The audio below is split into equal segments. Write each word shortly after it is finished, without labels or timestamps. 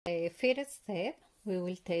first step, we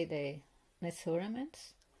will take the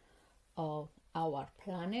measurements of our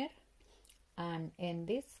planner, and in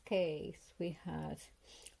this case we have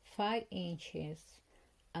 5 inches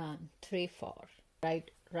and 3/4.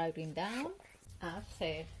 Writing down.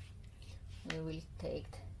 After, we will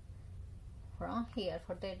take from here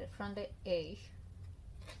from the edge,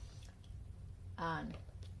 and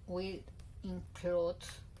we include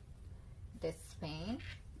the span,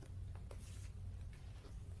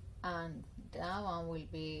 and that one will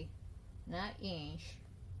be 9 inch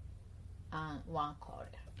and 1/4.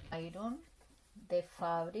 Iron the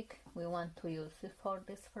fabric we want to use it for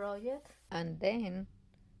this project, and then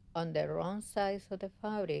on the wrong side of the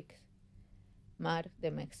fabric, mark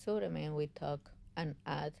the measurement we took and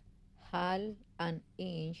add 1/2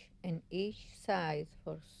 inch in each side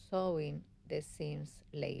for sewing the seams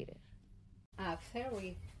later. After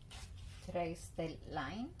we trace the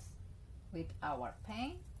lines with our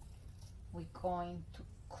pen, we're going to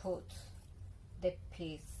cut the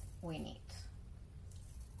piece we need.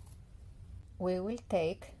 We will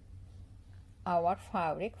take our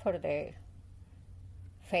fabric for the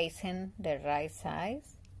facing the right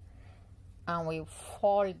size, and we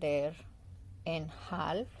fold it in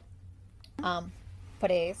half and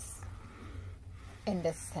press in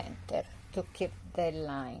the center to keep the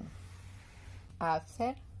line.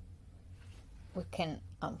 After, we can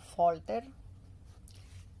unfold it,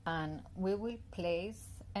 and we will place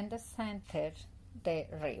in the center the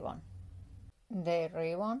ribbon. The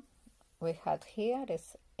ribbon we have here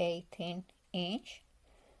is 18 inch,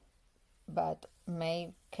 but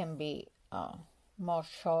can be more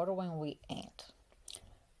short when we end.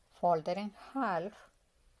 Fold it in half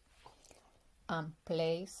and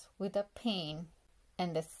place with a pin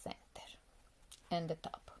in the center, in the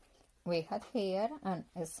top. We have here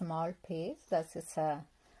a small piece that is a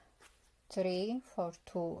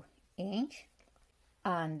 3/2 inch,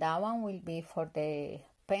 and that one will be for the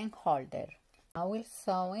pen holder. I will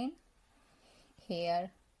sew in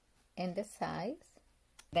here in the sides,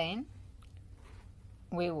 then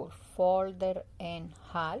we will fold it in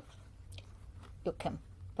half. You can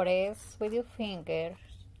press with your fingers,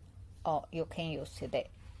 or you can use the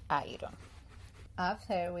iron.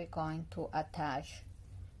 After, we're going to attach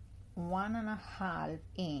 1.5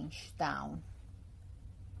 inch down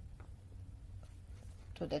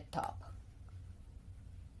to the top,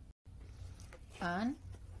 and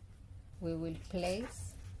we will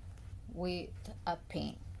place with a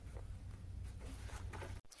pin.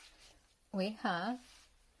 We have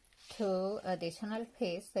 2 additional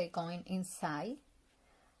pieces that going inside,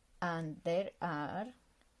 and there are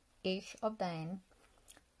each of them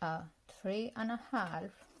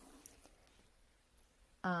 3.5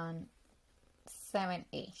 and 7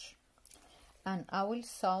 inch, and I will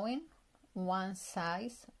sew in one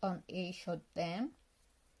size on each of them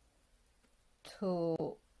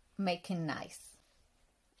to make it nice.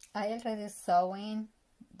 I already sew in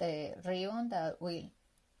the ribbon that will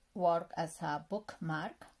work as a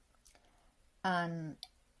bookmark, and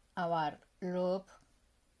our loop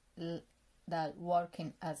that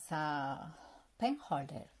working as a pen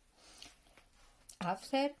holder.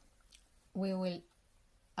 After, we will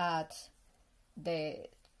add the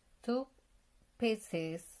 2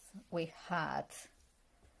 pieces we had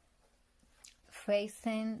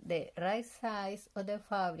facing the right side of the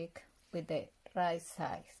fabric with the right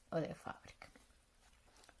side of the fabric.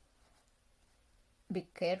 Be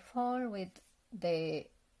careful with the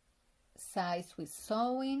sides with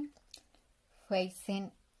sewing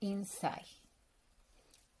facing inside,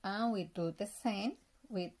 and we do the same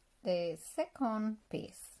with the second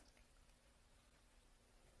piece.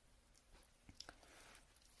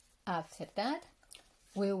 After that,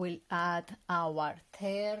 we will add our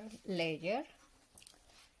 3rd layer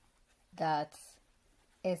that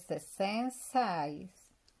is the same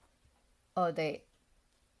size of the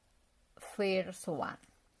first one.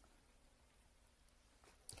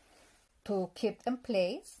 To keep in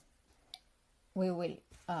place, we will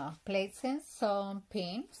place in some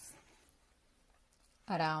pins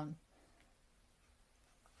around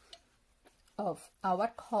of our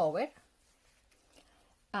cover,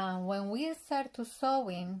 and when we start to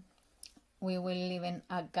sewing, we will leave in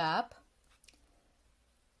a gap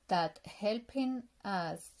that helping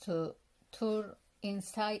us to turn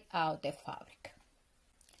inside out the fabric.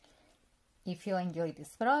 If you enjoy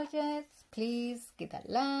this project, please give a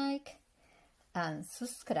like and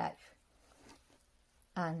subscribe.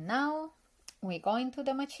 And now we're going to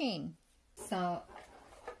the machine. So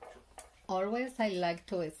always I like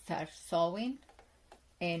to start sewing,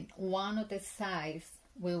 and one of the sides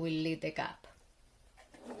we will leave the gap.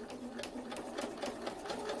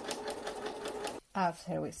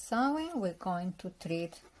 After we sewing, we're going to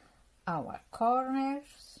treat our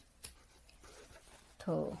corners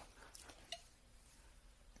to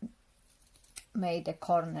make the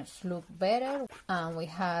corners look better. And we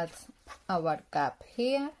had our gap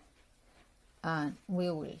here, and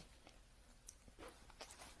we will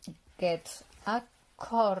get a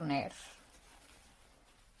corner,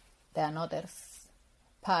 the another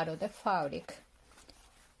part of the fabric,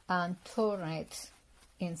 and turn it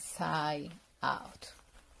inside out.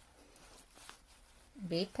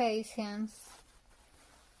 Be patient,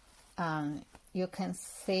 and you can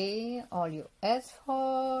see all you asked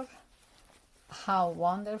for. How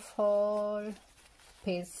wonderful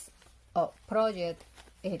piece of project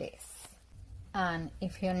it is. And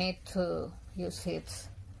if you need to use it,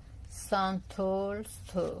 some tools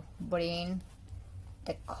to bring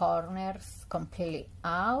the corners completely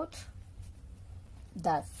out,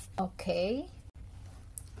 that's okay,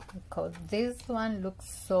 because this one looks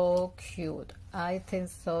so cute. I think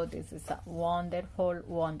so. This is a wonderful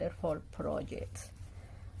project.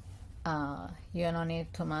 You don't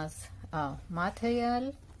need too much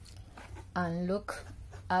material, and look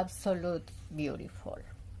absolute beautiful.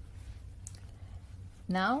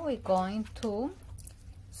 Now we're going to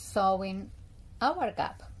sewing our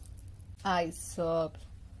gap. I sewed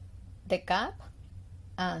the gap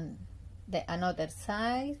and the another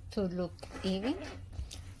side to look even,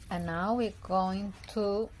 and now we're going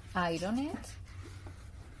to iron it,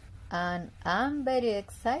 and I'm very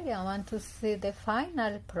excited. I want to see the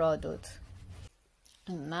final product.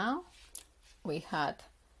 And now we had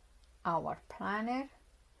our planner.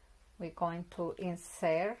 We're going to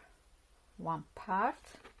insert one part,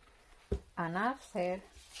 and after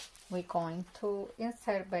we're going to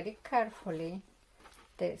insert very carefully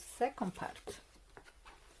the second part.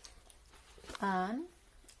 And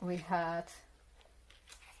we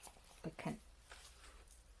can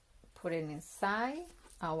put it inside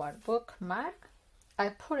our bookmark. I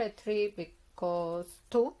put a 3 because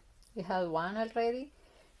 2, we have one already,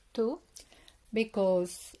 2,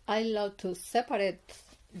 because I love to separate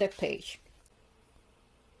the page.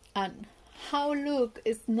 And how look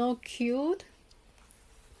is no cute.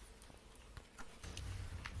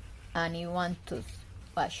 And you want to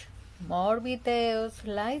watch more videos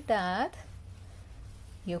like that,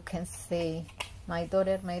 you can see my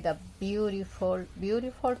daughter made a beautiful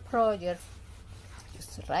project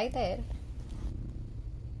just right there.